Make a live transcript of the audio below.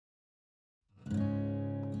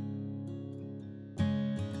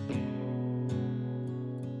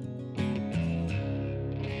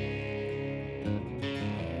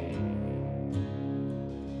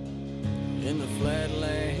the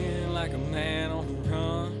flatland like a man on the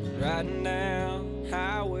run, riding down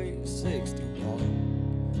Highway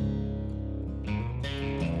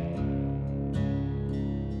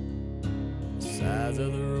 61. Sides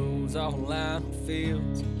of the roads all lined with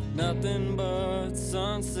fields, nothing but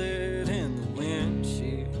sunset in the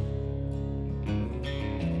windshield.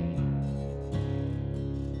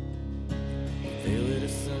 Feel it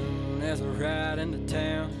as soon as I ride into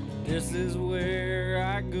town. This is where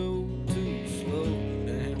I go to slow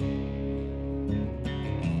down.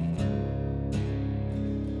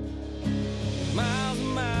 Miles and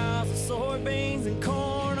miles of soybeans and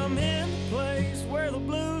corn. I'm in the place where the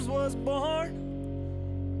blues was born.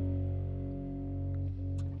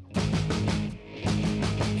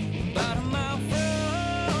 About a mile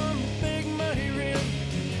from the big muddy river,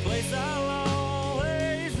 place I'll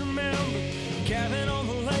always remember. Cabin on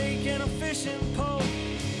the lake and a fishing pole.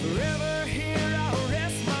 Forever here I'll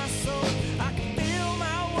rest my soul. I can feel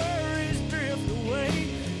my worries drift away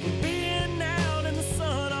from being out in the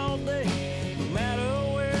sun all day. No matter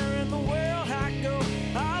where in the world I go,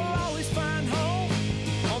 I'll always find home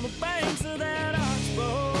on the banks of that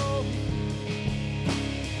oxbow.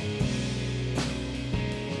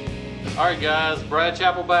 All right, guys, Brad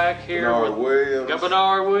Chappleback here. Bernard Williams. Got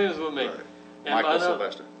Bernard Williams with me. Right. And Michael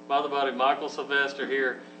Sylvester. My other buddy, Michael Sylvester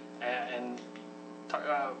here.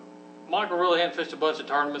 Michael really hadn't fished a bunch of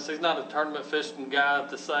tournaments. He's not a tournament fishing guy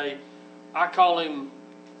to say. I call him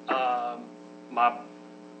my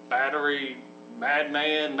battery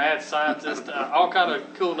madman, mad scientist, all kind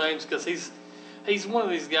of cool names, because he's one of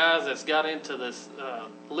these guys that's got into this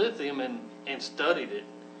lithium and studied it.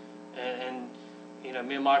 And you know,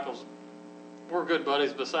 me and Michael's, we're good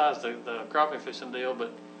buddies besides the crappie fishing deal,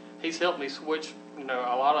 but he's helped me switch, you know,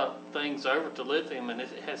 a lot of things over to lithium, and it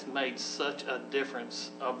has made such a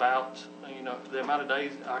difference about, you know, the amount of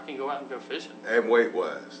days I can go out and go fishing. And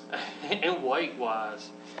weight-wise. And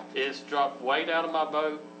weight-wise. It's dropped weight out of my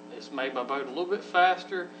boat. It's made my boat a little bit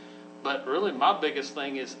faster. But really my biggest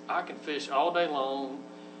thing is I can fish all day long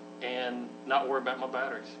and not worry about my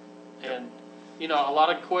batteries. And, you know, a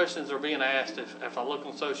lot of questions are being asked. If I look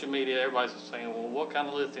on social media, everybody's saying, well, what kind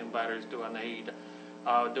of lithium batteries do I need?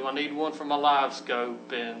 Do I need one for my live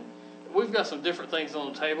scope? And we've got some different things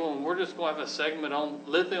on the table, and we're just going to have a segment on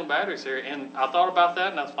lithium batteries here. And I thought about that,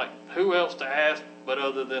 and I was like, who else to ask but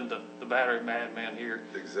other than the battery madman here,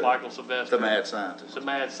 Exactly. Michael Sylvester. The Mad Scientist. The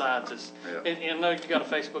Mad Scientist. Yeah. And I know you got a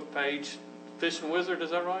Facebook page, Fishing Wizard, is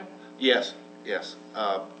that right? Yes, yes.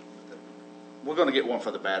 We're going to get one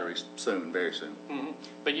for the batteries soon, very soon. Mm-hmm.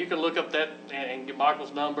 But you can look up that and get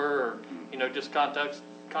Michael's number, or, you know, just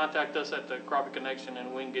contact us at the Crappie Connection,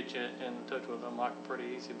 and we can get you in touch with Michael pretty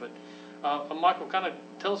easy. But Michael, kind of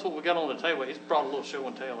tell us what we got on the table. He's brought a little show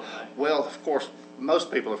and tell today. Well, of course,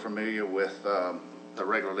 most people are familiar with the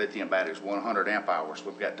regular lithium batteries, 100 amp hours.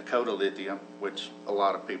 We've got Dakota Lithium, which a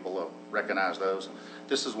lot of people recognize those.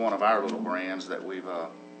 This is one of our little brands that we've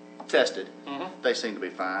tested. Mm-hmm. They seem to be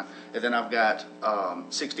fine. And then I've got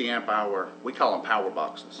 60 amp hour, we call them power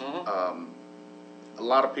boxes. Mm-hmm. A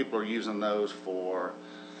lot of people are using those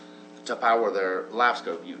to power their live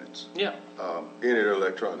scope units. Yeah. Any of the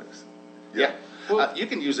electronics. Yeah. Well, you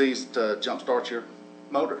can use these to jumpstart your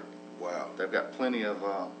motor. Wow. They've got plenty of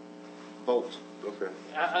volts. Okay.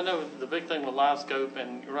 I know the big thing with live scope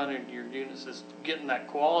and running your units is getting that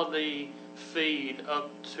quality feed up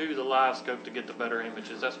to the live scope to get the better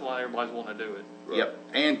images. That's why everybody's wanting to do it. Right. Yep.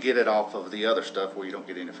 And get it off of the other stuff where you don't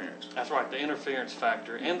get interference. That's right, the interference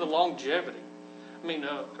factor and the longevity. I mean,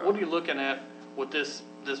 what are you looking at with this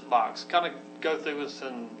box? Kind of go through us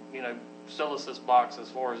and, you know, sell us this box as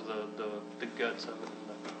far as the guts of it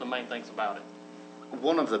and the main things about it.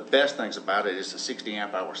 One of the best things about it is the 60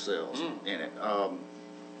 amp hour cells in it.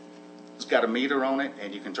 It's got a meter on it,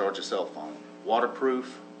 and you can charge a cell phone.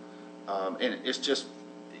 Waterproof, and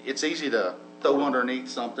it's easy to throw underneath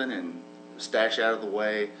something and stash out of the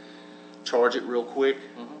way. Charge it real quick.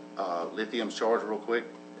 Mm-hmm. Lithium's charged real quick.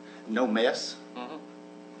 No mess. Mm-hmm.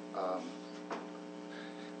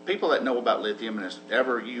 People that know about lithium and has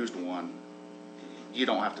ever used one, you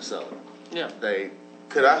don't have to sell it. Yeah.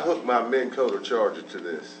 Could I hook my Minn Coder charger to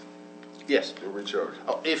this Yes. and recharge?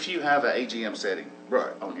 Oh, if you have an AGM setting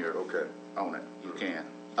Right. on your Okay. on it, you can.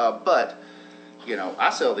 But you know, I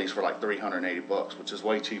sell these for like $380, which is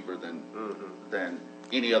way cheaper than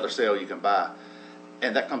any other sale you can buy,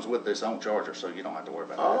 and that comes with its own charger, so you don't have to worry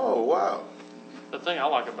about that. Oh, wow. The thing I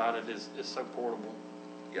like about it is it's so portable.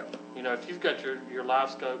 Yep. You know, if you've got your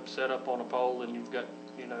live scope set up on a pole and you've got,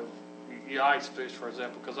 you know, you ice fish, for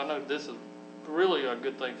example, because I know this is really a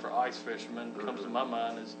good thing for ice fishermen. Comes to my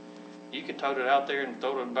mind is you can tote it out there and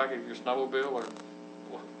throw it in the back of your snowmobile, or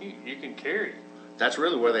well, you can carry it. That's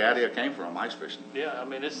really where the idea came from, ice fishing. Yeah, I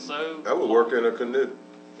mean, it's so. That would work in a canoe,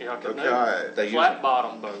 Yeah, a kayak, They use flat it.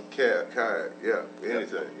 bottom boat. kayak, yeah,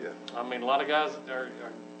 anything, yeah. I mean, a lot of guys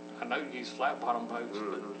I know use flat bottom boats,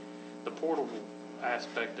 Mm-hmm. but the portable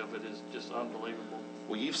aspect of it is just unbelievable.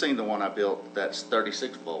 Well, you've seen the one I built that's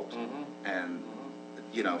 36 volts, Mm-hmm. and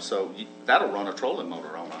you know, so that'll run a trolling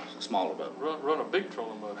motor on a smaller boat. Run a big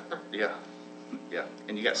trolling motor. Yeah, yeah,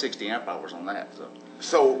 and you got 60 amp hours on that.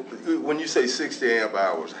 So when you say 60 amp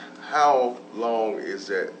hours, how long is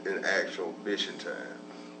that in actual fishing time?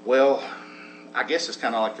 Well, I guess it's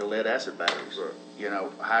kind of like your lead acid batteries. Right. You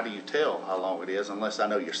know, how do you tell how long it is unless I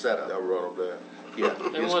know your setup? I'll run them down. Yeah, you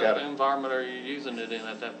And just what gotta. environment are you using it in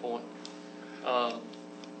at that point?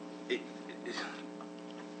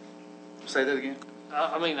 Say that again.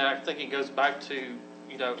 I mean, I think it goes back to,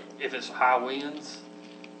 you know, if it's high winds,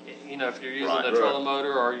 you know, if you're using Right, a right. trolling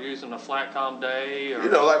motor or using a flat calm day or You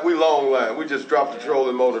know, like we long line, we just drop the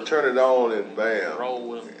trolling motor, turn it on, and bam. roll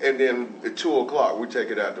with them. And then at 2 o'clock, we take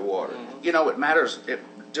it out the water. You know, it matters.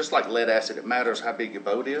 Just like lead acid, it matters how big your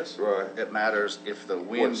boat is. Right. It matters if the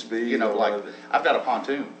wind. speed You know, or like what? I've got a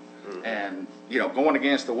pontoon, and you know, going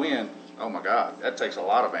against the wind. Oh my God, that takes a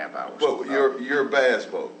lot of amp hours. But your bass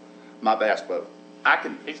boat, My bass boat. I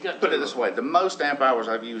can He's got put it two. this way: the most amp hours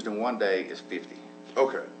I've used in one day is 50,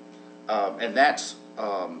 okay, and that's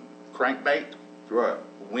crankbait, right,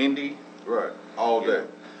 windy. right, all day.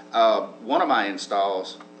 One of my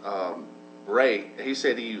installs, Ray, he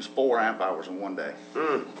said he used 4 amp hours in one day.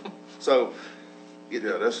 So,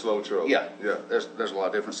 Yeah, that's slow troll. yeah, yeah. there's a lot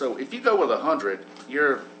of difference. So if you go with 100,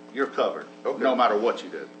 you're covered, Okay. no matter what you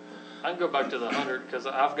do. I can go back to the 100 because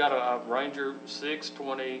I've got a Ranger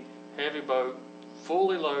 620 heavy boat,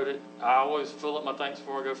 fully loaded. I always fill up my tanks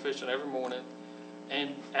before I go fishing every morning,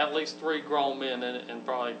 and at least 3 grown men in it and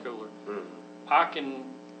probably a cooler. I can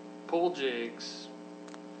pull jigs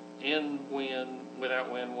in wind,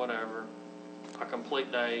 without wind, whatever, a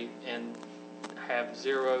complete day and have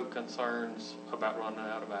zero concerns about running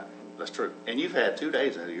out of battery. That's true. And you've had 2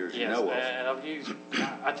 days out of yours, you Yes, know of. and I've used.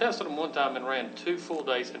 I tested them one time and ran 2 full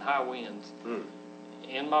days in high winds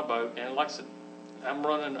in my boat, and like I said, I'm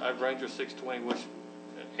running a Ranger 620, which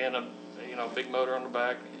and a big motor on the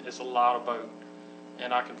back. It's a lot of boat,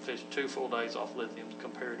 and I can fish 2 full days off lithium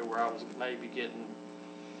compared to where I was maybe getting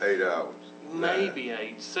 8 hours. maybe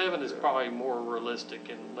 8. 7 is probably more realistic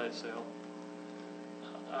in lead cell.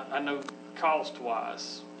 I know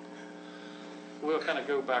cost-wise, we'll kind of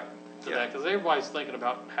go back to that because everybody's thinking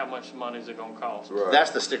about how much money is it going to cost. Right.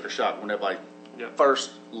 That's the sticker shock when everybody Yep.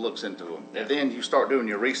 first looks into them. Yeah. And then you start doing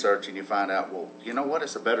your research and you find out, well, you know what,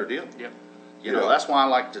 it's a better deal. Yep. You know, Yeah. that's why I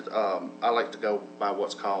like to go by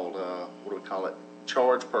what's called, what do we call it,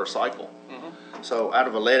 charge per cycle. So out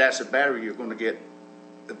of a lead acid battery, you're going to get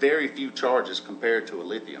very few charges compared to a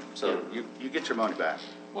lithium. So you get your money back.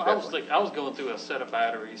 Well, I was going through a set of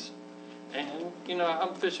batteries, and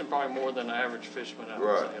I'm fishing probably more than the average fisherman, I would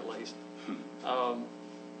Right. say at least.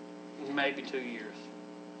 Maybe 2 years,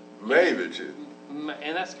 Maybe 2.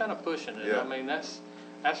 and that's kind of pushing it. Yeah. I mean, that's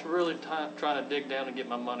really trying to dig down and get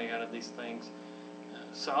my money out of these things.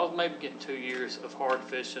 So I was maybe getting 2 years of hard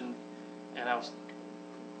fishing, and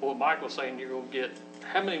what Mike was saying, you're going to get,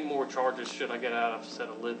 how many more charges should I get out of a set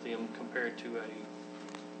of lithium compared to a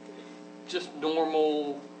just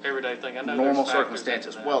normal everyday thing? I know Normal there's factors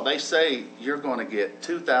circumstances. into that. Well, they say you're going to get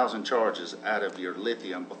 2,000 charges out of your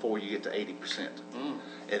lithium before you get to 80%.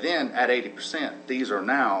 And then at 80%, these are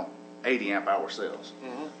now 80 amp hour cells,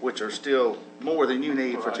 which are still more than you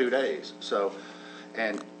need for Right. 2 days. So,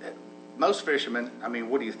 and most fishermen, I mean,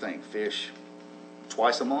 what do you think? Fish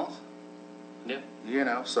twice a month? Yeah. You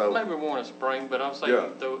know, so Maybe more in spring, but I'm saying Yeah.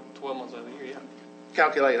 12 months out of the year, yeah.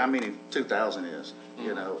 calculate how many 2,000 is,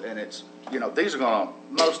 you know, and it's, these are going to,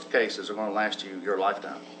 most cases are going to last you your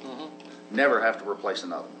lifetime. Never have to replace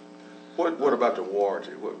another one. What about the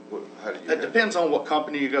warranty? How do you? It depends on what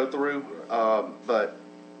company you go through, but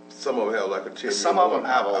Some of them have like a 10-year. Some of them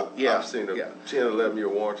have I've seen a yeah. 10, 11-year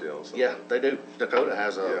warranty on some. yeah, they do. Dakota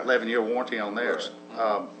has a Yeah. 11-year warranty on theirs.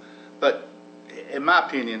 But in my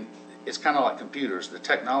opinion, it's kind of like computers. The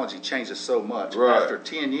technology changes so much. Right. After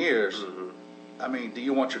 10 years, I mean, do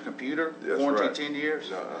you want your computer That's warranty right. 10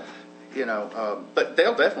 years? No. But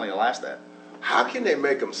they'll definitely last that. How can they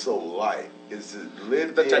make them so light? Is it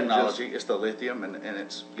lithium? The technology, it's the lithium, and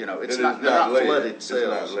it's, it's It's not, not they're not lead. flooded It's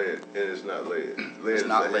cells. not lead. And it's not lead. Lead It's is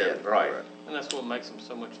not a lead, heavy- right. And that's what makes them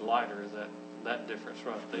so much lighter is that difference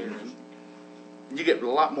right there. You get a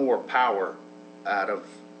lot more power out of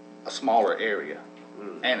a smaller area,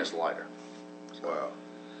 and it's lighter. Wow.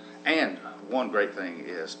 And one great thing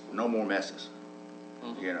is no more messes.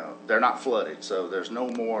 You know, they're not flooded, so there's no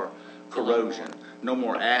more corrosion, no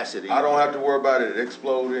more acid. I don't have to worry about it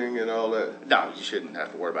exploding and all that. No, you shouldn't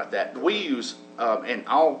have to worry about that. We use, and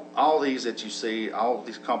all these that you see, all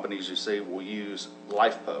these companies you see will use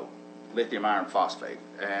LifePo, lithium iron phosphate.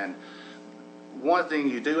 And one thing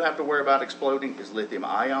you do have to worry about exploding is lithium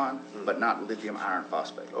ion, but not lithium iron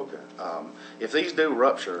phosphate. Okay. If these do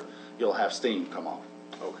rupture, you'll have steam come off.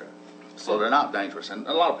 Okay. So they're not dangerous, and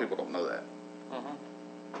a lot of people don't know that.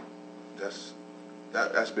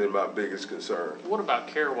 That's been my biggest concern. What about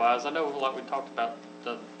care-wise? I know, like we talked about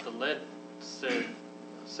the lead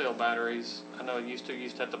cell batteries. I know you used to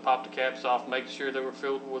have to pop the caps off, make sure they were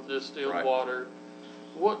filled with distilled water.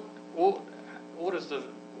 What is the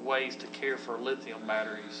ways to care for lithium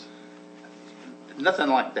batteries? Nothing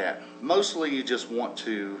like that. Mostly you just want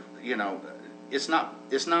to, you know, it's not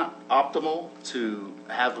optimal to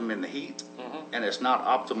have them in the heat, and it's not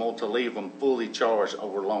optimal to leave them fully charged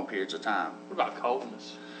over long periods of time. What about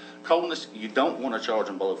coldness? Coldness, you don't want to charge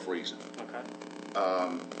them below freezing. Okay.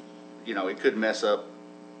 You know, it could mess up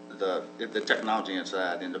the technology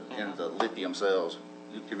inside in the lithium cells.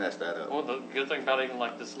 You can mess that up. Well, the good thing about even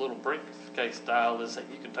like this little briefcase style is that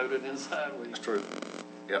you can tote it inside with you. That's true.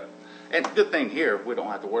 Yep. And good thing here, we don't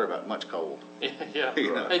have to worry about much cold. Yeah.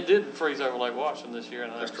 You know. It did freeze over Lake Washington this year,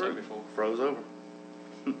 and That's I've true. seen before. Froze over.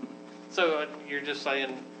 So you're just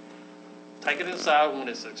saying, take it inside when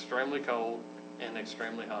it's extremely cold and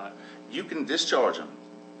extremely hot. You can discharge them,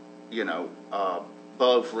 you know,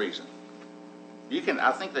 below freezing. You can,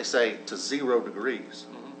 I think they say to 0 degrees,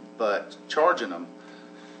 but charging them,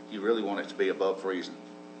 you really want it to be above freezing.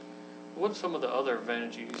 What's some of the other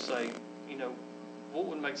advantages you say, you know, what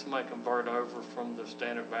would make somebody convert over from the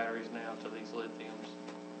standard batteries now to these lithiums?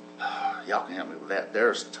 Y'all can help me with that.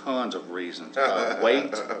 There's tons of reasons.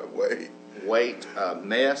 Weight,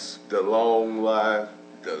 mess. The long life,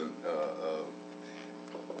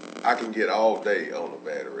 I can get all day on a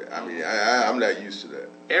battery. I mean, I'm not used to that.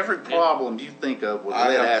 Every problem you think of with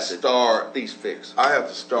lead acid, these fix. I have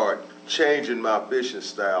to start changing my fishing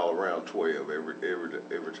style around 12 every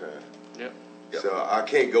time. Yep. So I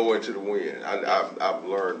can't go into the wind. I've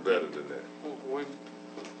learned better than that. We,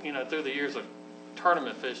 you know, through the years of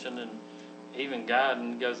tournament fishing and even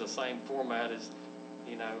guiding goes the same format as,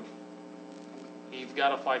 you know, you've got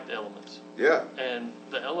to fight the elements. Yeah. And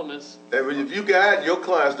the elements. And if you guide, your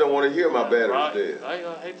clients don't want to hear my battery's right. dead.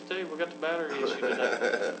 I hate to tell you, we got the battery issue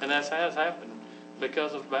today, and that has happened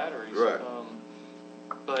because of batteries. Right.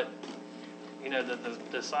 But you know, the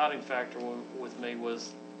deciding factor with me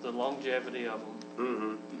was the longevity of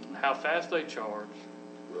them, how fast they charge,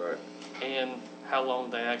 right, and how long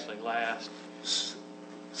they actually last.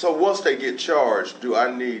 So once they get charged, do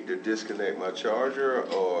I need to disconnect my charger,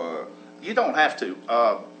 or? You don't have to.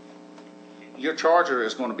 Your charger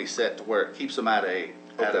is going to be set to where it keeps them at a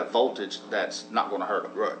voltage that's not going to hurt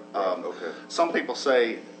them. Right. Okay. Some people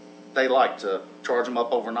say they like to charge them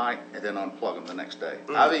up overnight and then unplug them the next day.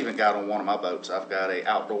 I've even got on one of my boats, I've got a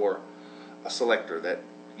outdoor selector that,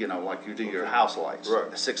 you know, like you do your house lights.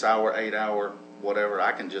 Right. A 6 hour, 8 hour, whatever.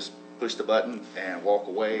 I can just push the button and walk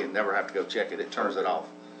away and never have to go check it. It turns it off.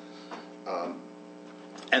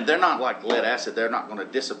 And they're not like lead acid. They're not going to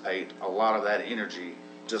dissipate a lot of that energy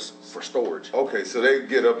just for storage. Okay, so they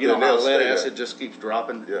get up You there know and how they'll lead stay acid there. just keeps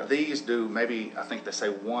dropping? Yeah. These do maybe, I think they say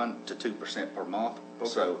 1 to 2% per month. Okay.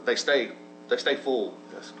 So they stay full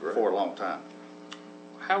That's great. for a long time.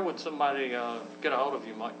 How would somebody get a hold of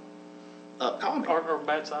you, Mike? Call me. Or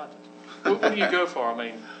Mad Scientist? What do you go for? I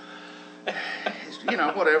mean, You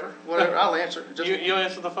know, whatever. I'll answer. Just, you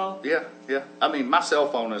answer the phone? Yeah. I mean, my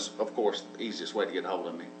cell phone is, of course, the easiest way to get a hold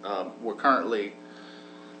of me. We're currently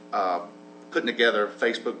putting together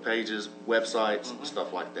Facebook pages, websites,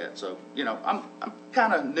 stuff like that. So, you know, I'm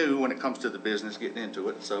kind of new when it comes to the business, getting into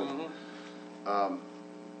it. So,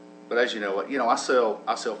 but as you know, I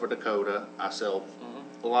sell for Dakota. I sell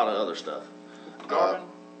a lot of other stuff. Garland?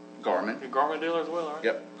 Garmin. You're a Garmin dealer as well, right?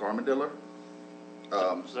 Yep, Garmin dealer.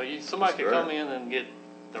 So somebody could come in and get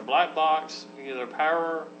their black box, their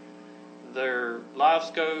power, their live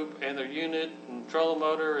scope, and their unit, and trolling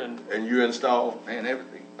motor, and And you install? And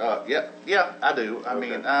everything. Yeah, I do. I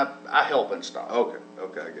mean, I help install.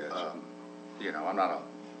 Okay, I got you. You know, I'm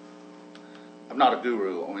not a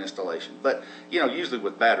guru on installation, but you know, usually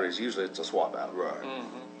with batteries, it's a swap out. Right.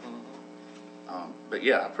 But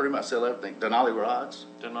yeah, I pretty much sell everything. Denali rods.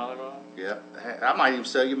 Denali rod. Yeah, I might even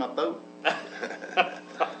sell you my boat.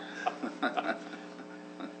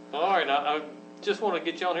 All right, I just want to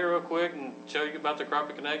get you on here real quick and show you about the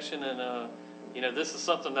Crappie Connection and you know, this is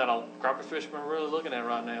something that crappie fishermen are really looking at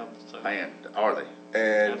right now. So. Man, are they?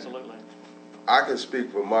 And Absolutely. I can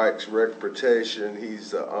speak for Mike's reputation.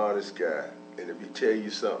 He's an honest guy, and if he tell you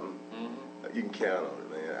something, you can count on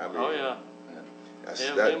it, man. I mean, Oh yeah. That's,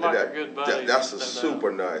 Yeah, me and Mike are good buddies. that's a No doubt.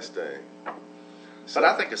 super nice thing. But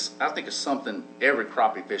I think it's something every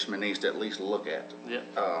crappie fisherman needs to at least look at. Yeah.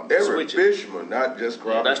 Every switch it. fisherman, not just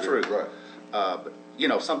crappie. That's true. Right. But you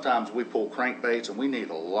know, sometimes we pull crankbaits and we need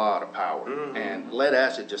a lot of power, and lead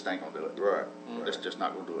acid just ain't gonna do it. Right. It's just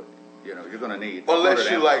not gonna do it. You know, you're gonna need. Unless 100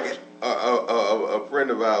 you amp like hours. a friend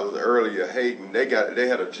of ours earlier, Hayden, they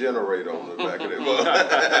had a generator on the back of their boat.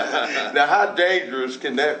 Now, how dangerous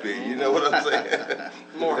can that be? You know what I'm saying?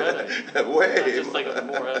 More headache. Way. I just think of the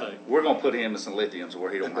more headache. We're gonna put him in some lithiums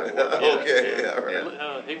where he don't have to worry about it. Okay, all right.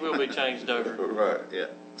 Yeah. He will be changed over. Right. Yeah,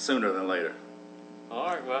 sooner than later. All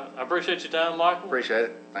right, well, I appreciate your time, Michael. Appreciate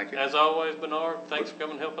it. Thank you. As always, Bernard, thanks for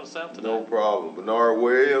coming and helping us out today. No problem. Bernard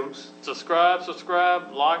Williams. Subscribe,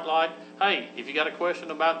 like. Hey, if you got a question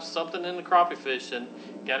about something in the crappie fishing,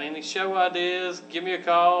 got any show ideas, give me a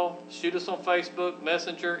call, shoot us on Facebook,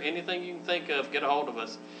 Messenger, anything you can think of, get a hold of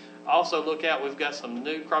us. Also, look out, we've got some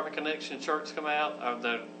new Crappie Connection shirts come out.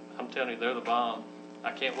 I'm telling you, they're the bomb.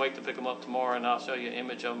 I can't wait to pick them up tomorrow, and I'll show you an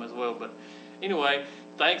image of them as well. But anyway,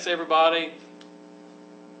 thanks, everybody.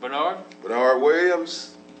 Bernard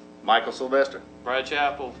Williams. Michael Sylvester. Brad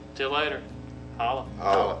Chappell. Till later. Holla.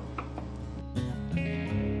 Holla.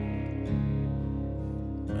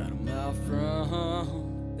 About a mile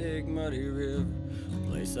from Big Muddy River, a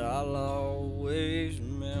place I'll always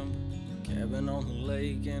remember. Cabin on the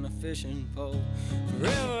lake and a fishing pole.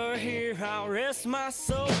 Forever here I'll rest my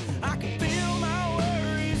soul. I can feel my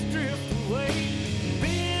worries drift away.